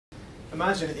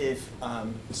imagine if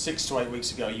 6 to 8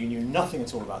 weeks ago you knew nothing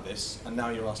at all about this, and now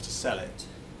you're asked to sell it.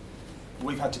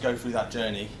 We've had to go through that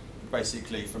journey,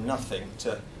 basically from nothing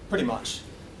to pretty much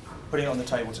putting it on the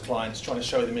table to clients, trying to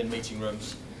show them in meeting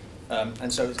rooms.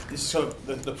 And so this is sort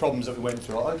of the problems that we went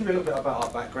through. I'll give you a little bit about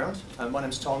our background. My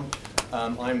name's Tom.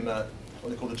 I'm what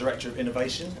they call the Director of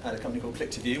Innovation at a company called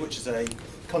Click2View, which is a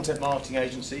content marketing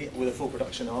agency with a full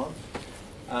production arm.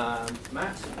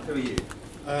 Matt, who are you?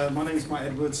 My name is Matt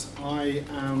Edwards. I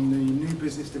am the new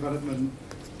business development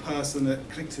person at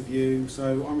Click2View,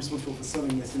 so I'm responsible for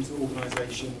selling this into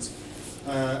organisations.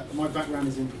 My background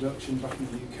is in production back in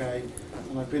the UK,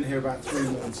 and I've been here about 3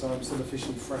 months, so I'm still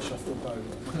officially fresh off the boat.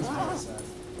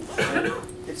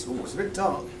 It's a bit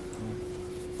dark.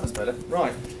 That's better.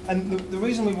 Right, and the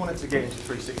reason we wanted to get into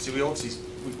 360,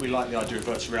 we like the idea of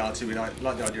virtual reality, we like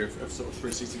the idea of sort of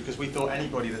 360, because we thought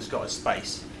anybody that's got a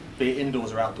space, be it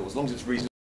indoors or outdoors, as long as it's reasonable,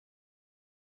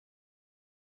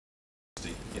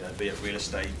 be it real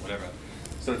estate, whatever.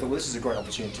 So I thought, well, this is a great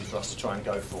opportunity for us to try and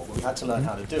go for, but we had to learn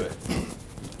how to do it.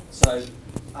 So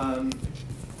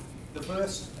the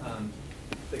first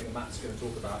thing that Matt's going to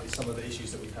talk about is some of the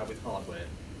issues that we've had with hardware,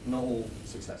 not all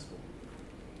successful.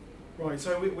 Right,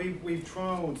 so we've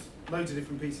trialled loads of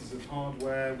different pieces of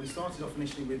hardware. We started off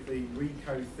initially with the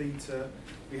Ricoh Theta.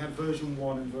 We had version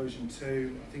 1 and version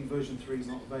 2. I think version 3 is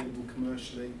not available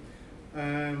commercially.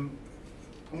 And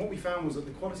what we found was that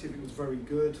the quality of it was very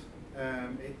good.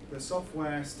 The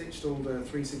software stitched all the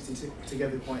 360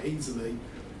 together quite easily.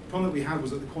 The problem that we had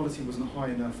was that the quality wasn't high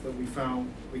enough that we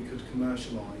found we could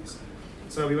commercialise.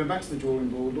 So we went back to the drawing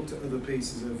board, looked at other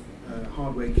pieces of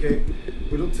hardware kit.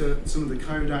 We looked at some of the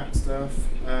Kodak stuff,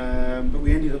 but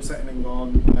we ended up settling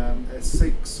on a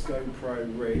 6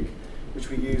 GoPro rig, which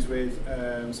we use with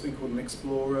something called an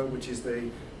Explorer, which is the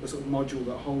sort of module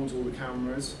that holds all the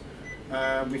cameras.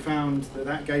 We found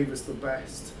that gave us the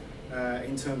best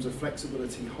in terms of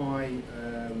flexibility, high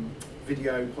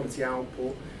video quality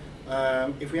output.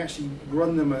 If we actually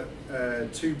run them at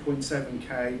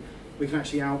 2.7K, we can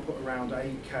actually output around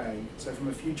 8K. So from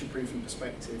a future-proofing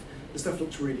perspective, the stuff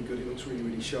looks really good, it looks really,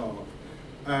 really sharp.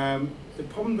 The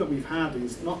problem that we've had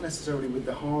is not necessarily with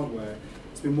the hardware,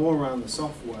 it's been more around the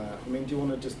software. I mean, do you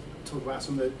want to just talk about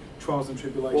some of the trials and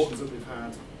tribulations that we've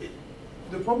had?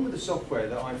 The problem with the software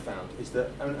that I found is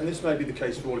that, and this may be the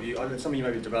case for all of you, I mean, some of you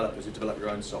may be developers who develop your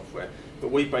own software,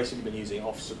 but we've basically been using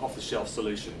off-the-shelf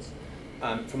solutions.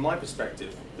 From my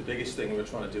perspective, the biggest thing we were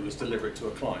trying to do was deliver it to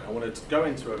a client. I wanted to go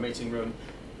into a meeting room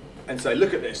and say,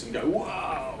 look at this, and go,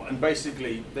 wow! And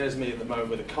basically, there's me at the moment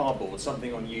with a cardboard,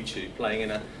 something on YouTube, playing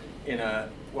in a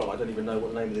well, I don't even know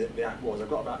what the name of the app was. I've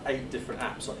got about 8 different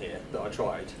apps on here that I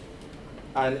tried.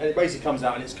 And it basically comes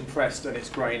out and it's compressed and it's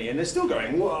grainy, and they're still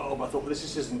going, whoa, but I thought, well, this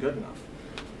just isn't good enough.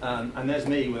 And there's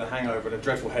me with a hangover and a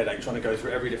dreadful headache trying to go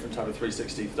through every different type of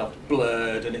 360 stuff,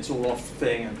 blurred, and it's all off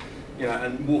thing, and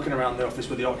and walking around the office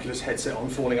with the Oculus headset on,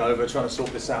 falling over, trying to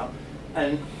sort this out.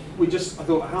 And I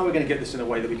thought, how are we going to get this in a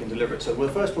way that we can deliver it? So the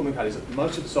first problem we've had is that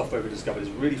most of the software we discovered is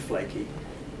really flaky,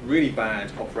 really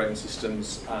bad operating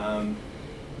systems,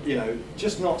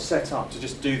 just not set up to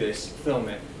just do this, film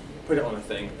it, put it on a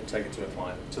thing, and take it to a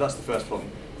client. So that's the first problem.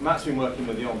 Matt's been working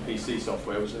with the on-PC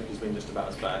software, which I think has been just about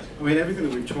as bad. I mean, everything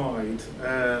that we've tried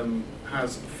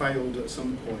has failed at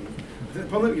some point. The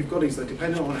problem that you've got is that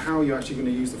depending on how you're actually going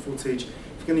to use the footage,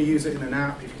 if you're going to use it in an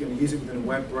app, if you're going to use it within a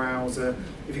web browser,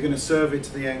 if you're going to serve it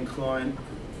to the end client,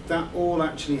 that all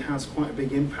actually has quite a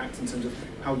big impact in terms of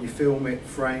how you film it,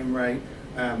 frame rate,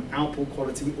 output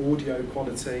quality, audio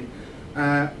quality.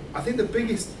 I think the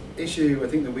biggest issue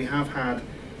that we have had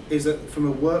is that from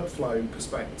a workflow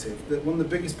perspective, that one of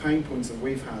the biggest pain points that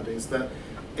we've had is that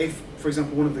if, for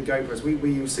example, one of the GoPros,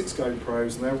 we use 6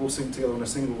 GoPros and they're all synced together on a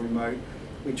single remote,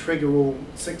 we trigger all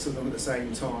 6 of them at the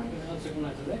same time.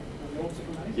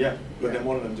 Yeah, but then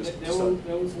one of them just... They're all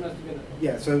synchronized together.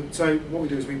 Yeah, so what we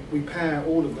do is we pair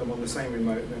all of them on the same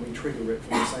remote and then we trigger it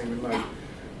from the same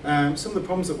remote. Some of the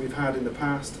problems that we've had in the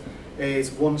past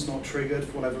is one's not triggered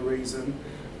for whatever reason.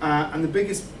 And the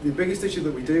biggest issue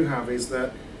that we do have is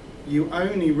that you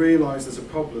only realise there's a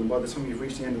problem by the time you've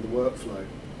reached the end of the workflow.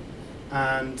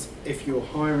 And if you're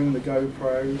hiring the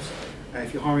GoPros,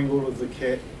 if you're hiring all of the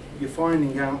kit, you're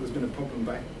finding out there's been a problem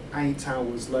about 8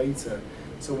 hours later.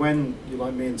 So when you're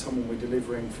like me and Tom, when we're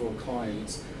delivering for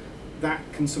clients, that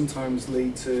can sometimes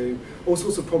lead to all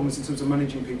sorts of problems in terms of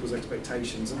managing people's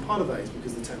expectations. And part of that is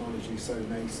because the technology is so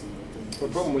nascent. Well,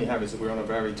 the problem we have is that we're on a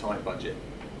very tight budget.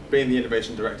 Being the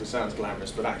innovation director sounds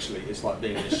glamorous, but actually it's like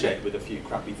being in a shed with a few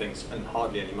crappy things and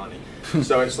hardly any money.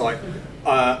 So it's like,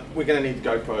 we're going to need the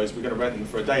GoPros, we're going to rent them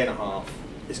for a day and a half.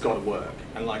 it's got to work.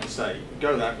 And like I say,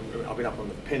 go there. I've been up on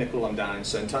the Pinnacle. I'm down in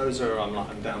Sentosa.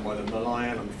 I'm down by the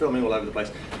Malayan. I'm filming all over the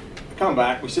place. I come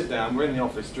back. We sit down. We're in the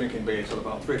office drinking beer till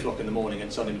about 3 o'clock in the morning,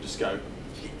 and suddenly we just go,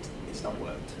 shit, it's not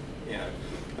worked. You know.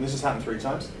 And this has happened 3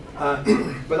 times.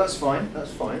 But that's fine.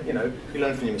 That's fine. You know, you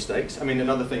learn from your mistakes. I mean,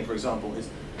 another thing, for example, is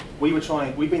we've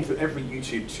been through every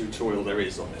YouTube tutorial there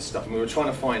is on this stuff, and we were trying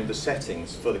to find the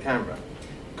settings for the camera.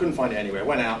 Couldn't find it anywhere.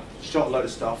 Went out, shot a load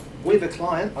of stuff with a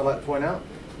client, I'd like to point out.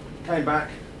 Came back,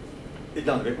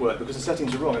 none of it worked because the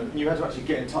settings are wrong, and you had to actually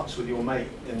get in touch with your mate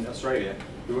in Australia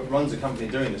who runs a company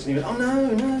doing this, and he went, oh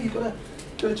no, you've got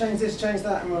to change this, change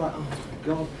that, and we're like, oh my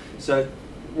God. So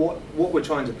what we're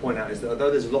trying to point out is that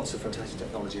although there's lots of fantastic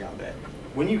technology out there,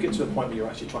 when you get to a point where you're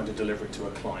actually trying to deliver it to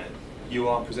a client, you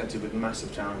are presented with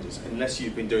massive challenges unless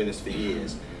you've been doing this for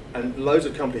years. And loads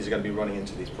of companies are going to be running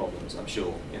into these problems, I'm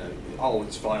sure. You know, oh,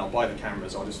 it's fine, I'll buy the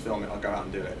cameras, I'll just film it, I'll go out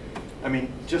and do it. I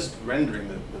mean, just rendering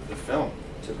the film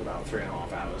took about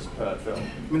 3.5 hours per film.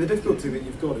 I mean, the difficulty that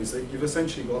you've got is that you've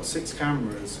essentially got 6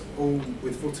 cameras, all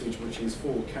with footage which is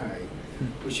 4K,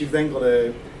 which you've then got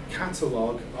to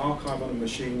catalogue, archive on a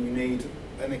machine. You need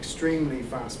an extremely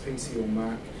fast PC or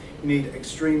Mac. You need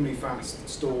extremely fast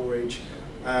storage.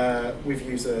 We've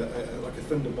used like a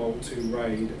Thunderbolt 2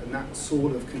 RAID, and that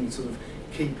can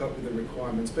keep up with the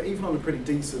requirements. But even on a pretty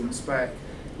decent spec,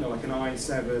 you know, like an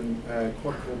i7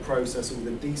 quad-core processor with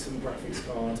a decent graphics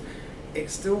card,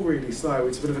 it's still really slow.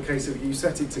 It's a bit of a case of you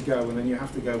set it to go, and then you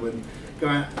have to go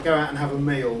out and have a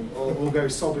meal, or go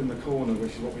sob in the corner,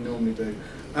 which is what we normally do.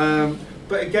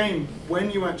 But again, when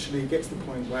you actually get to the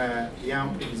point where the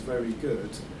output is very good,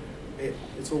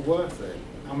 it's all worth it.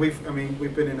 And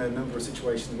we've been in a number of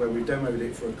situations where we've demoed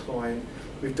it for a client.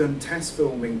 We've done test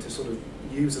filming to sort of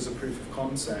use as a proof of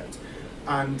concept.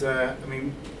 And I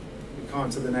mean, we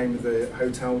can't say the name of the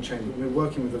hotel chain, but we're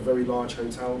working with a very large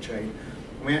hotel chain.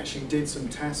 And we actually did some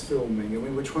test filming, and we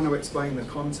were trying to explain the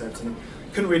concept, and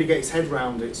he couldn't really get his head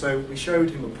around it. So we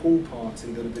showed him a pool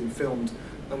party that had been filmed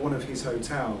at one of his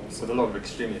hotels. With a lot of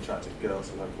extremely attractive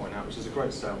girls, I'd like to point out, which is a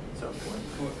great sell point.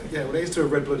 Well, yeah, well, it is to a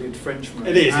red-blooded Frenchman.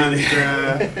 It is,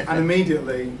 and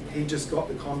immediately he just got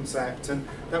the concept, and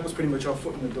that was pretty much our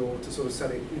foot in the door to sort of sell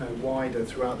it, you know, wider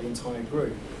throughout the entire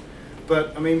group.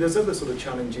 But I mean, there's other sort of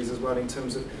challenges as well in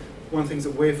terms of one of the things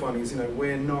that we're finding is, you know,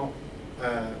 we're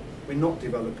not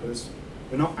developers.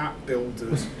 We're not app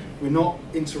builders. We're not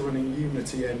into running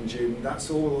Unity engine. That's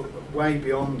all way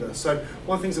beyond us. So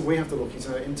one of the things that we have to look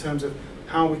into in terms of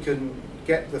how we can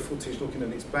get the footage looking at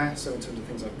its best, so in terms of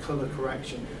things like colour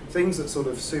correction, things that sort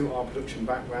of suit our production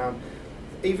background,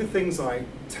 even things like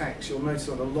text. You'll notice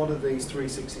on a lot of these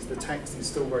 360s, the text is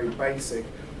still very basic,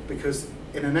 because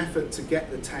in an effort to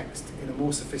get the text in a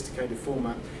more sophisticated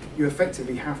format, you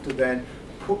effectively have to then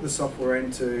put the software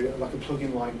into like a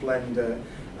plugin like Blender,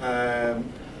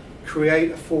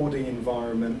 create a 4D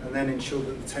environment, and then ensure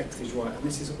that the text is right. And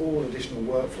this is all additional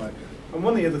workflow. And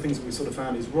one of the other things that we sort of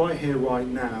found is right here, right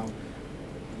now,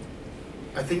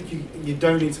 I think you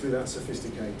don't need to be that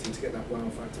sophisticated to get that wow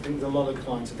factor. I think there's a lot of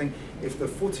clients, I think if the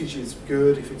footage is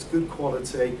good, if it's good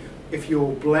quality, if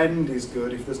your blend is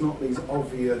good, if there's not these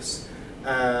obvious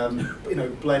you know,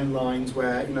 blend lines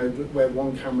where, you know, where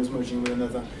one camera's merging with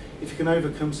another, if you can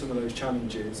overcome some of those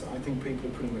challenges, I think people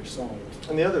are pretty much sold.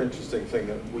 And the other interesting thing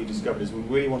that we discovered is we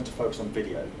really wanted to focus on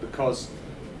video, because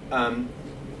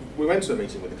we went to a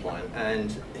meeting with a client,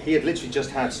 and he had literally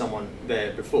just had someone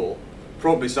there before,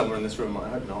 probably somewhere in this room, I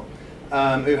hope not,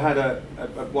 who had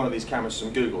one of these cameras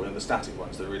from Google, and the static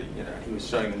ones that really, you know, he was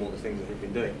showing them all the things that he'd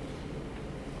been doing.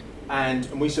 And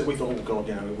we thought, oh God,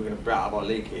 you know, we're going to be out of our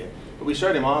league here. But we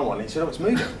showed him our one, and he said, oh, it's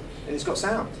moving, and it's got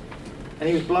sound. And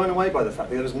he was blown away by the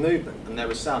fact that there was movement and there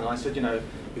was sound. And I said, you know,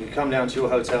 we could come down to your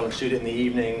hotel and shoot it in the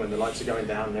evening when the lights are going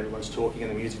down and everyone's talking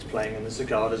and the music's playing and the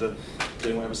cicadas are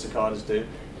doing whatever cicadas do,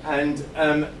 and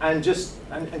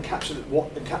capture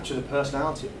the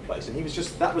personality of the place. And he was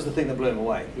just, that was the thing that blew him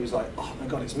away. He was like, oh my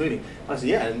God, it's moving. I said,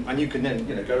 yeah, and you can then,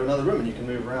 you know, go to another room and you can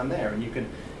move around there, and you can,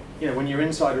 you know, when you're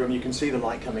inside a room, you can see the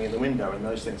light coming in the window and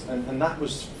those things. And that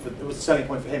was, it was a selling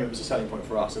point for him. It was a selling point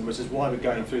for us, and which is why we're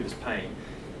going through this pain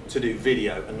to do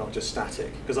video and not just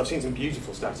static, because I've seen some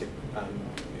beautiful static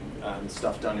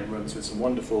stuff done in rooms with some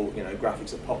wonderful, you know,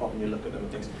 graphics that pop up and you look at them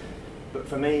and things. But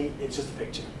for me, it's just a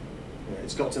picture. You know,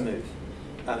 it's got to move,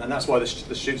 and that's why the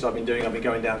shoots I've been doing, I've been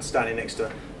going down, standing next to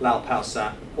Lal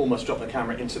Palsat, almost dropping the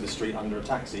camera into the street under a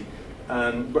taxi,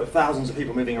 but thousands of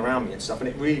people moving around me and stuff, and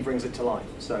it really brings it to life.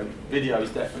 So video is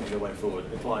definitely the way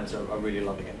forward. The clients are really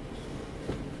loving it.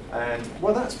 And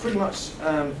well, that's pretty much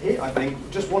it, I think.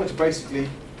 Just wanted to basically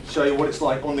show you what it's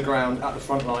like on the ground at the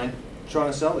front line trying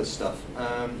to sell this stuff.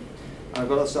 I've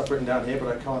got other stuff written down here,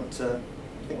 but I can't, I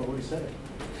think I've already said it.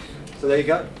 So there you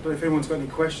go. But if anyone's got any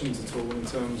questions at all in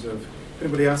terms of, if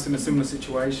anybody else in a similar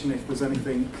situation, if there's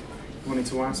anything you wanted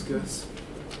to ask us,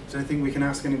 is there anything we can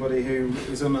ask anybody who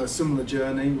is on a similar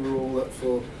journey? We're all up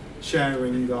for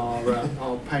sharing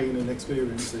our pain and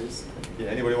experiences. Yeah,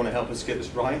 anybody want to help us get this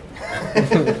right?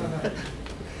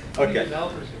 Okay.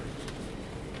 Developers here.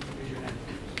 Raise your hand.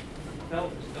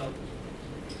 Developers.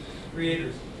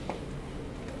 Creators. No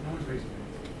one's raising their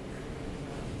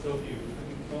hand. So few.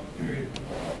 Creators.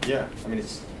 Yeah, I mean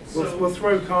it's. We'll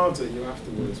throw cards at you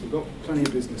afterwards. We've got plenty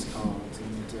of business cards.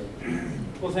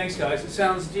 And, well, thanks, guys. It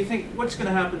sounds. Do you think what's going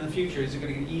to happen in the future? Is it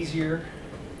going to get easier?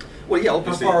 Well, yeah, How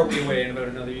obviously. far are we away in about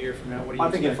another year from now? What do you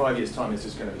I think in expect? 5 years' time, it's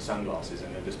just going to be sunglasses,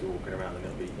 and they'll just be walking around, and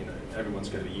it'll be, everyone's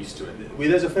going to be used to it.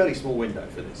 There's a fairly small window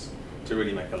for this to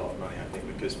really make a lot of money, I think,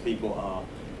 because people are.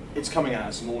 It's coming out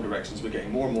in some more directions. We're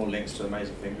getting more and more links to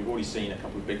amazing things. We've already seen a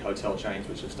couple of big hotel chains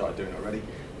which have started doing it already.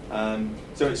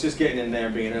 So it's just getting in there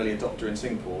and being an early adopter in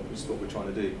Singapore, which is what we're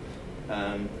trying to do.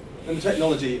 And the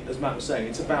technology, as Matt was saying,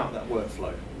 it's about that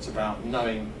workflow. It's about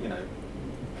knowing,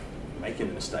 making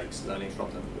the mistakes, learning from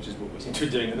them, which is what we seem to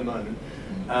be doing at the moment,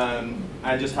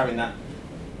 and just having that,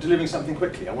 delivering something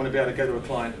quickly. I want to be able to go to a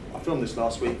client. I filmed this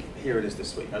last week. Here it is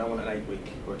this week. I don't want an 8-week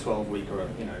or a 12-week or a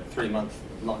 3-month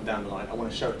down the line. I want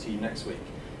to show it to you next week.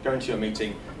 Go into your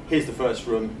meeting. Here's the first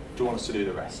room. Do you want us to do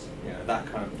the rest? That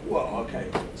kind of. Whoa, okay,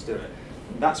 let's do it.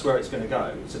 That's where it's going to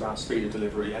go. It's about speed of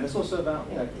delivery, and it's also about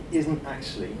it isn't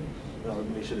actually. I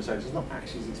really should have said it's not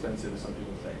actually as expensive as some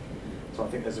people think. So I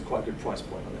think there's a quite good price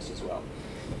point on this as well.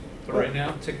 But right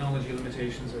now, technology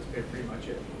limitations, that's pretty much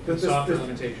it. There's Software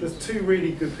limitations. There's two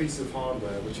really good pieces of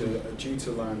hardware which are due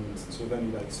to land sort of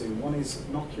any day soon. One is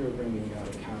Nokia are bringing out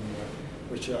a camera,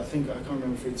 which I think, I can't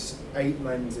remember if it's 8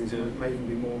 lenses or it may even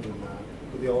be more than that,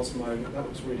 with the Osmo. That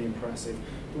looks really impressive.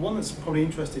 The one that's probably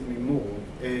interested me more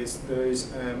is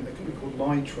there's a company called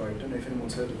Lytro. I don't know if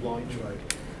anyone's heard of Lytro.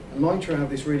 And Lytro have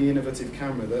this really innovative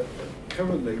camera that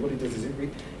currently what it does is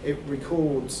it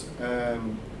records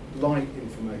light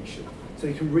information, so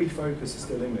you can refocus a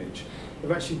still image.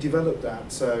 They've actually developed that,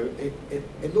 so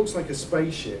it looks like a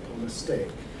spaceship on a stick,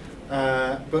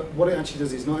 but what it actually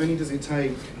does is not only does it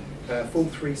take a full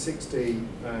 360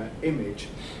 image,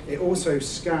 it also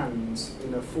scans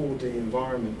in a 4D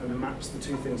environment and maps the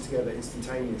two things together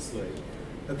instantaneously.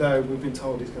 Although we've been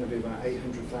told it's going to be about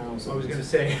 800,000. I was going to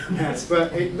say. Yes,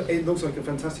 but it looks like a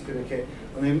fantastic bit of kit.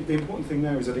 And the important thing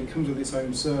there is that it comes with its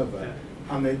own server,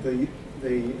 and the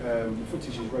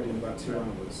footage is ready in about 2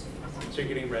 hours. So you're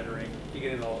getting rendering, you're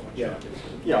getting all of Yeah.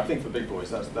 Yeah, I think for big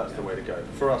boys, that's the way to go.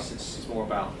 For us, it's more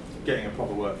about getting a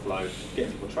proper workflow,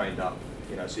 getting people trained up,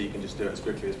 so you can just do it as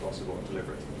quickly as possible and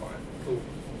deliver it to the client. Cool.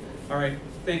 All right,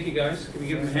 thank you guys. Can we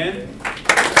give them a hand?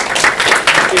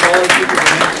 Give all the people a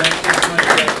hand.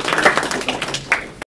 Thanks so much.